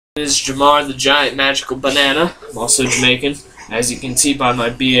Is Jamar the Giant Magical Banana. I'm also Jamaican, as you can see by my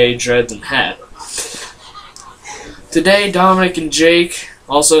BA dreads and hat. Today, Dominic and Jake,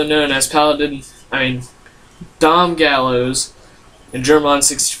 also known as Dom Gallows and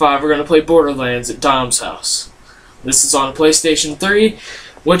German65, are going to play Borderlands at Dom's house. This is on PlayStation 3,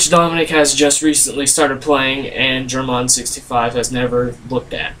 which Dominic has just recently started playing, and German65 has never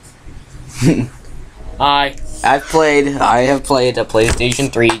looked at. I have played a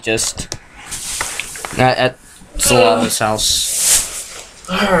PlayStation 3 just at Solano's house.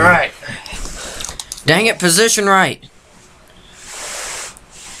 Alright. Dang it, position right.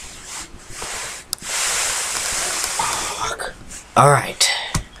 Alright.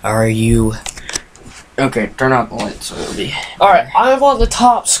 Are you... Okay, turn out the light so it'll be... Alright, I'm on the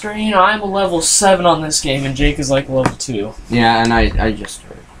top screen. I'm a level 7 on this game, and Jake is like level 2. Yeah, and I just...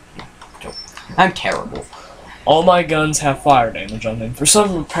 I'm terrible. All my guns have fire damage on them for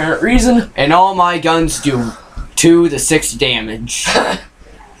some apparent reason. And all my guns do 2 to 6 damage.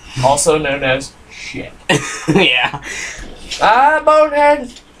 Also known as shit. Yeah. Ah,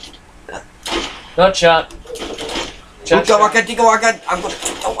 bonehead! Not shot. I'm gonna take away.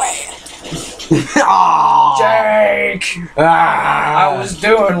 Oh, Jake! I was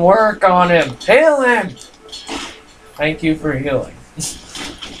doing work on him. Heal him! Thank you for healing.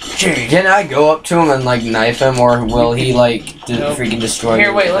 Can I go up to him and like knife him, or will he like freaking destroy me?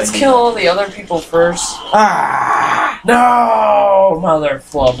 Here, wait, let's kill all the other people first. Ah! No, mother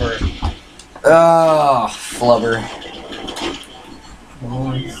flubber. Oh, flubber.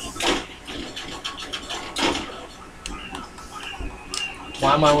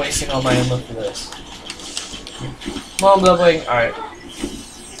 Why am I wasting all my ammo for this? Mom doubling. Alright.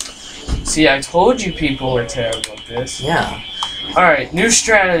 See, I told you people were terrible at this. Yeah. Alright, new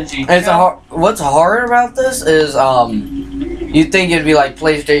strategy. What's hard about this is, you'd think it'd be like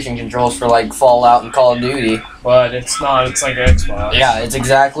PlayStation controls for like Fallout and Call of Duty. But it's not, it's like Xbox. Yeah, it's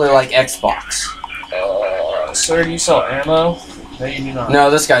exactly like Xbox. Sir, do you sell ammo? No, you do not. No,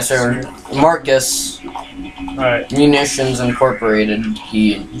 this guy, sir. Marcus. Alright. Munitions Incorporated.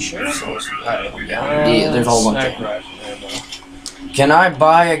 You sure? Alright, yeah, there's a whole bunch of them. Can I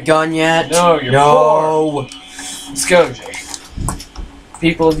buy a gun yet? No, you're poor. Let's go, Jake.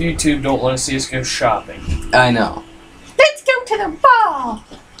 People of YouTube don't want to see us go shopping. I know. Let's go to the ball!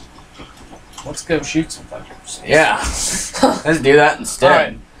 Let's go shoot some fuckers. Yeah. Let's do that instead.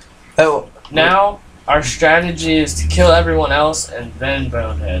 Alright. Oh. Now, our strategy is to kill everyone else and then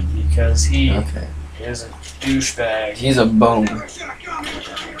Bonehead, because he is a douchebag. He's a bone.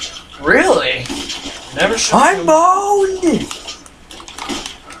 Really? Never shot I'm boned!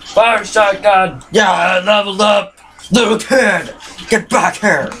 Fire shotgun! Yeah, I leveled up! Little kid! Get back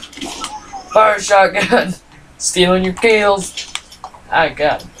here! Fire shotgun! Stealing your kills! I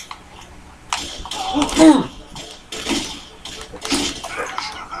got him.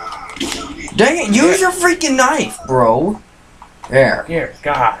 Dang it, use your freaking knife, bro! There. Here,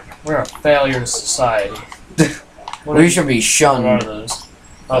 God. We're a failure society. We should be shunned. What are those?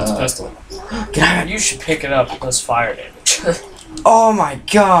 Oh, it's a pistol. God, you should pick it up. It does fire damage. Oh my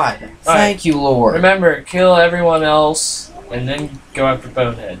God! Thank you, Lord. Remember, kill everyone else, and then go after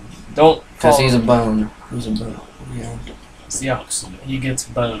Bonehead. Don't. Because he's a bone. He's a bone. Yeah. It's the opposite. He gets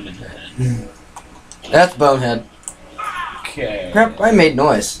boned in the head. That's Bonehead. Okay. Crap! I made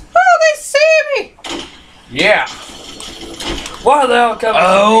noise. Oh, they see me! Yeah. Why the hell come?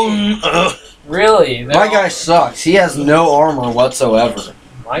 Oh. Really? My guy sucks. He has no armor whatsoever.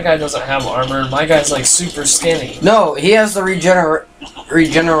 My guy doesn't have armor. My guy's like super skinny. No, he has the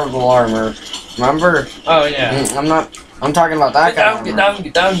regenerable armor. Remember? Oh yeah. I'm talking about that guy. Get down,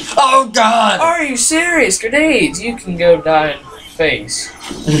 get down. Oh God! Are you serious? Grenades! You can go die in face.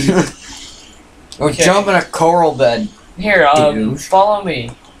 Or jump in a coral bed. Here, follow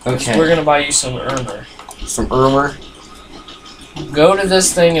me. Okay. We're gonna buy you some armor. Some armor? Go to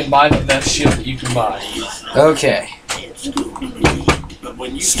this thing and buy the best shield that you can buy. Okay.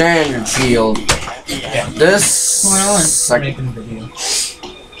 Standard shield. Yeah. This.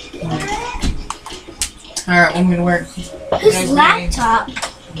 Alright, I'm gonna work. Whose laptop?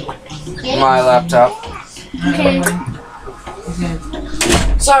 My laptop. Okay.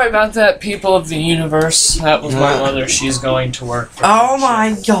 Sorry about that, people of the universe. That was my mother. She's going to work. Oh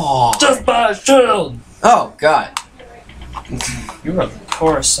my God! Just buy a shield! Oh God. You're a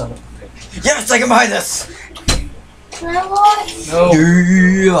poor son of a bitch. Yes, I can buy this! Can I watch? No.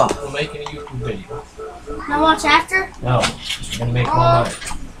 Yeah. We're making a YouTube video. Can I watch after? No. We're gonna make all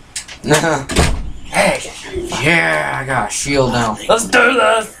night. Hey! Yeah, I got a shield now. Let's do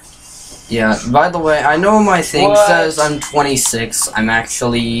this! Yeah, by the way, I know my thing What? says I'm 26. I'm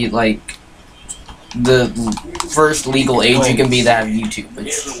actually, like, the first legal age you can be to have YouTube,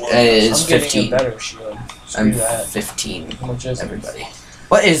 which is I'm getting 15. a better shield. Screw I'm that. 15, How much is it? everybody.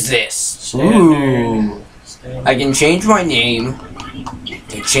 What is this? Standard. Ooh. Standard. I can change my name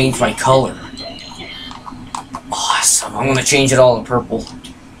and change my color. Awesome. I'm gonna change it all to purple.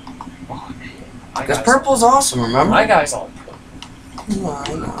 My Because guy's- purple's awesome, remember? My guy's all purple. Yeah,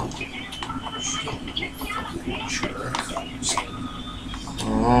 I know. Sure.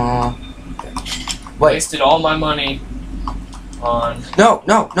 Wait. Wasted all my money on. No,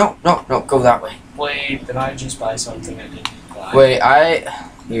 go that way. Wait, did I just buy something I didn't buy? Wait,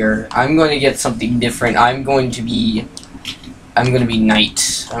 I'm going to get something different. I'm going to be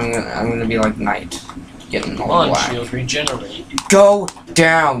knight. I'm gonna be like knight. Getting Come all on, black. shield, regenerate. Go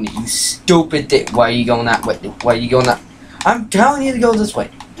down, you stupid thing. Why are you going that way? Why are you going that? I'm telling you to go this way.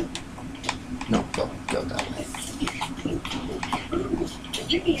 No, go that way.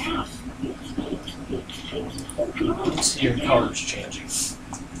 Let's see your colors changing.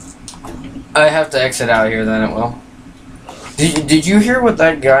 I have to exit out here, then it will. Did you hear what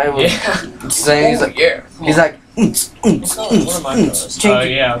that guy was saying? He's like, yeah. he's like, What are my colors? change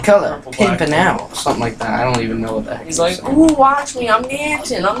Yeah, color, purple, black, pimping out, something like that. I don't even know what the heck. He's like, ooh, watch me, I'm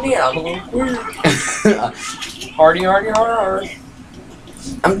dancing, I'm a little weird. Hardy.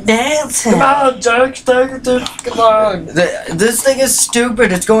 I'm dancing. Come on, Jack, come on. This thing is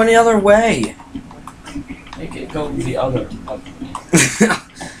stupid. It's going the other way. Make it go the other way.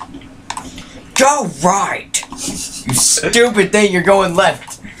 Go right. You stupid thing. You're going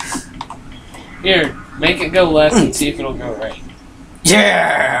left. Here, make it go left and see if it'll go right.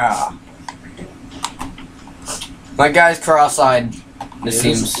 Yeah. My guy's cross-eyed. It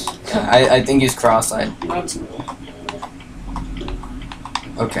seems. I think he's cross-eyed. That's cool.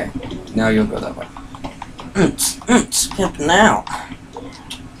 Okay. Now you'll go that way. Pimping out. I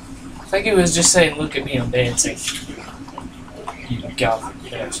think he was just saying, look at me, I'm dancing. You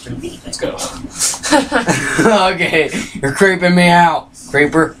gothic bastard. Let's go. Okay. You're creeping me out,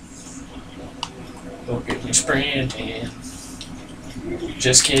 creeper. Look at me sprinting.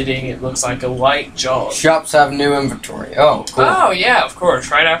 Just kidding, it looks like a light jog. Shops have new inventory. Oh, cool. Oh, yeah, of course,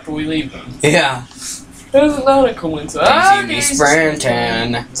 right after we leave them. Yeah. Isn't that a coincidence? You see me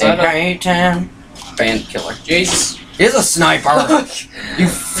sprinting, hating, band killer. Jesus. He's a sniper. You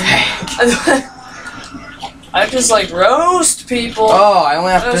fag. I just like roast people. Oh, I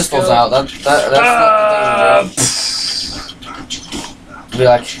only have Let's pistols go. out. That's not the thing, bro. Be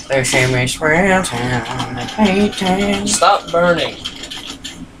like, they see me sprinting, hating. Stop burning.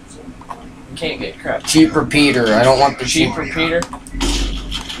 You can't get crap. Cheap repeater. I don't want the Cheap repeater.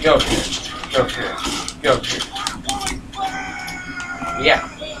 Go here. Go here. Go here. Yeah.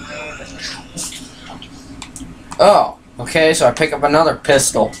 Oh, okay, so I pick up another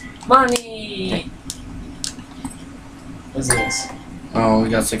pistol. Money. What's this? Oh, we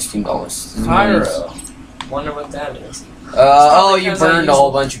got $16. Pyro. Wonder what that is. Oh, you burned a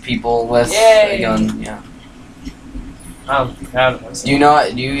whole bunch of people with a gun. Yeah. I'm proud of myself.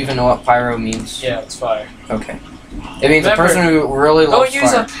 Do you even know what pyro means? Yeah, it's fire. Okay. It means Remember, a person who really loves don't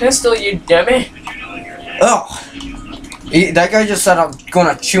use fire. a pistol, you dummy. Oh! That guy just said I'm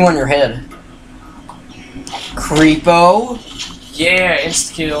gonna chew on your head. Creepo. Yeah,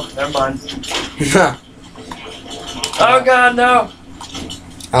 insta kill. Never mind. Oh god, no.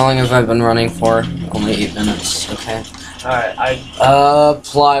 How long have I been running for? Only 8 minutes. Okay. Alright,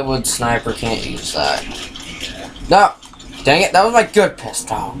 Plywood sniper, can't use that. No! Dang it, that was my good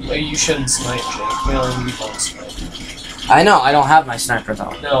pistol. You shouldn't snipe, Jake. We only need one sniper. I know, I don't have my sniper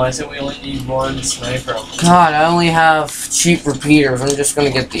though. No, I said we only need one sniper. God, I only have cheap repeaters. I'm just gonna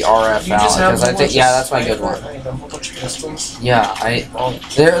get the RF You out just have because I think that's my good one. I need a whole bunch of pistols. Yeah, Oh,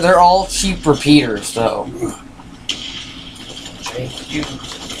 they're all cheap repeaters though. Jake, you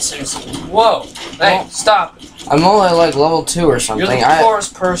seriously. Whoa! Hey, Well, stop it. I'm only like level 2 or something. You're the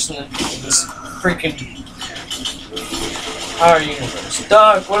poorest person in this freaking our universe.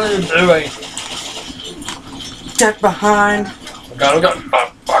 Doug, what are you doing? Get behind. Oh god,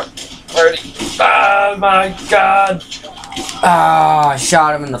 oh fuck. Ready. Oh my god. Ah, I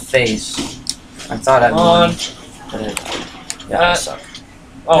shot him in the face. I thought I'd won. Yeah, I suck.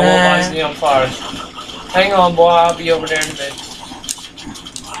 Oh, well, mine's me on fire. Hang on, boy, I'll be over there in a bit.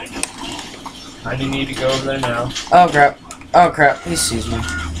 I do need to go over there now. Oh crap. Oh crap. He sees me.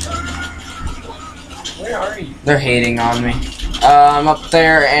 Where are you? They're hating on me. I'm up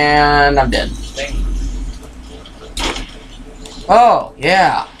there and I'm dead. Thank you. Oh,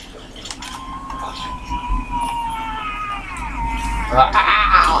 yeah.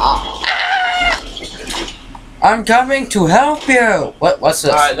 I'm coming to help you. What's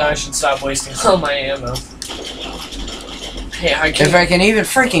this? Alright, now I should stop wasting all my ammo. Hey, I can't. If I can even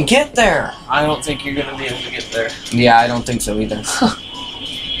freaking get there. I don't think you're gonna be able to get there. Yeah, I don't think so either.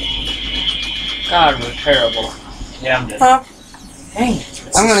 God, repairable. Yeah, I'm dead. Huh? Dang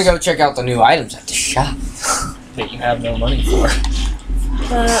it. I'm gonna go check out the new items at the shop. That you have no money for.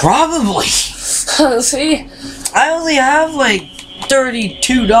 Probably. See? I only have like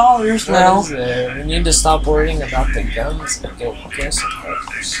 $32 now. What is there? You need to stop worrying about the guns that go against the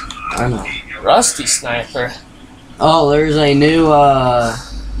I know. Rusty sniper. Oh, there's a new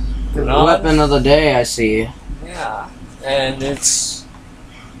weapon of the day, I see. Yeah, and it's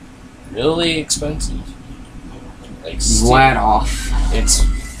really expensive. Like flat off. It's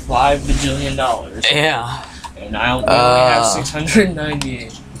 $5 bajillion. Yeah. And I only have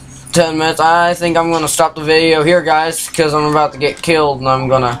 698. 10 minutes. I think I'm gonna stop the video here, guys, because I'm about to get killed, and I'm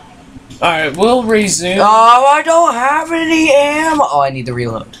gonna. Alright, we'll resume. Oh, I don't have any ammo. Oh, I need to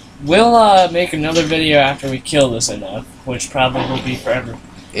reload. We'll make another video after we kill this enough, which probably will be forever.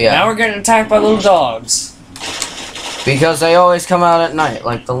 Yeah. Now we're getting attacked by little dogs. Because they always come out at night,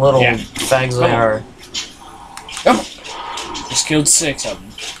 like the little fags they are. Come on. Just killed 6 of them.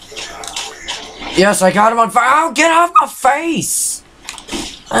 Yes, I got him on fire. Oh, get off my face!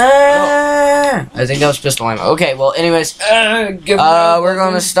 I think that was pistol ammo. Okay, well, anyways, we're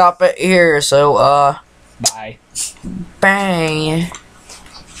gonna stop it here. So, bye. Bang.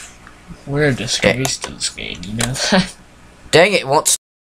 We're a disgrace to this game, you know that? Dang it, won't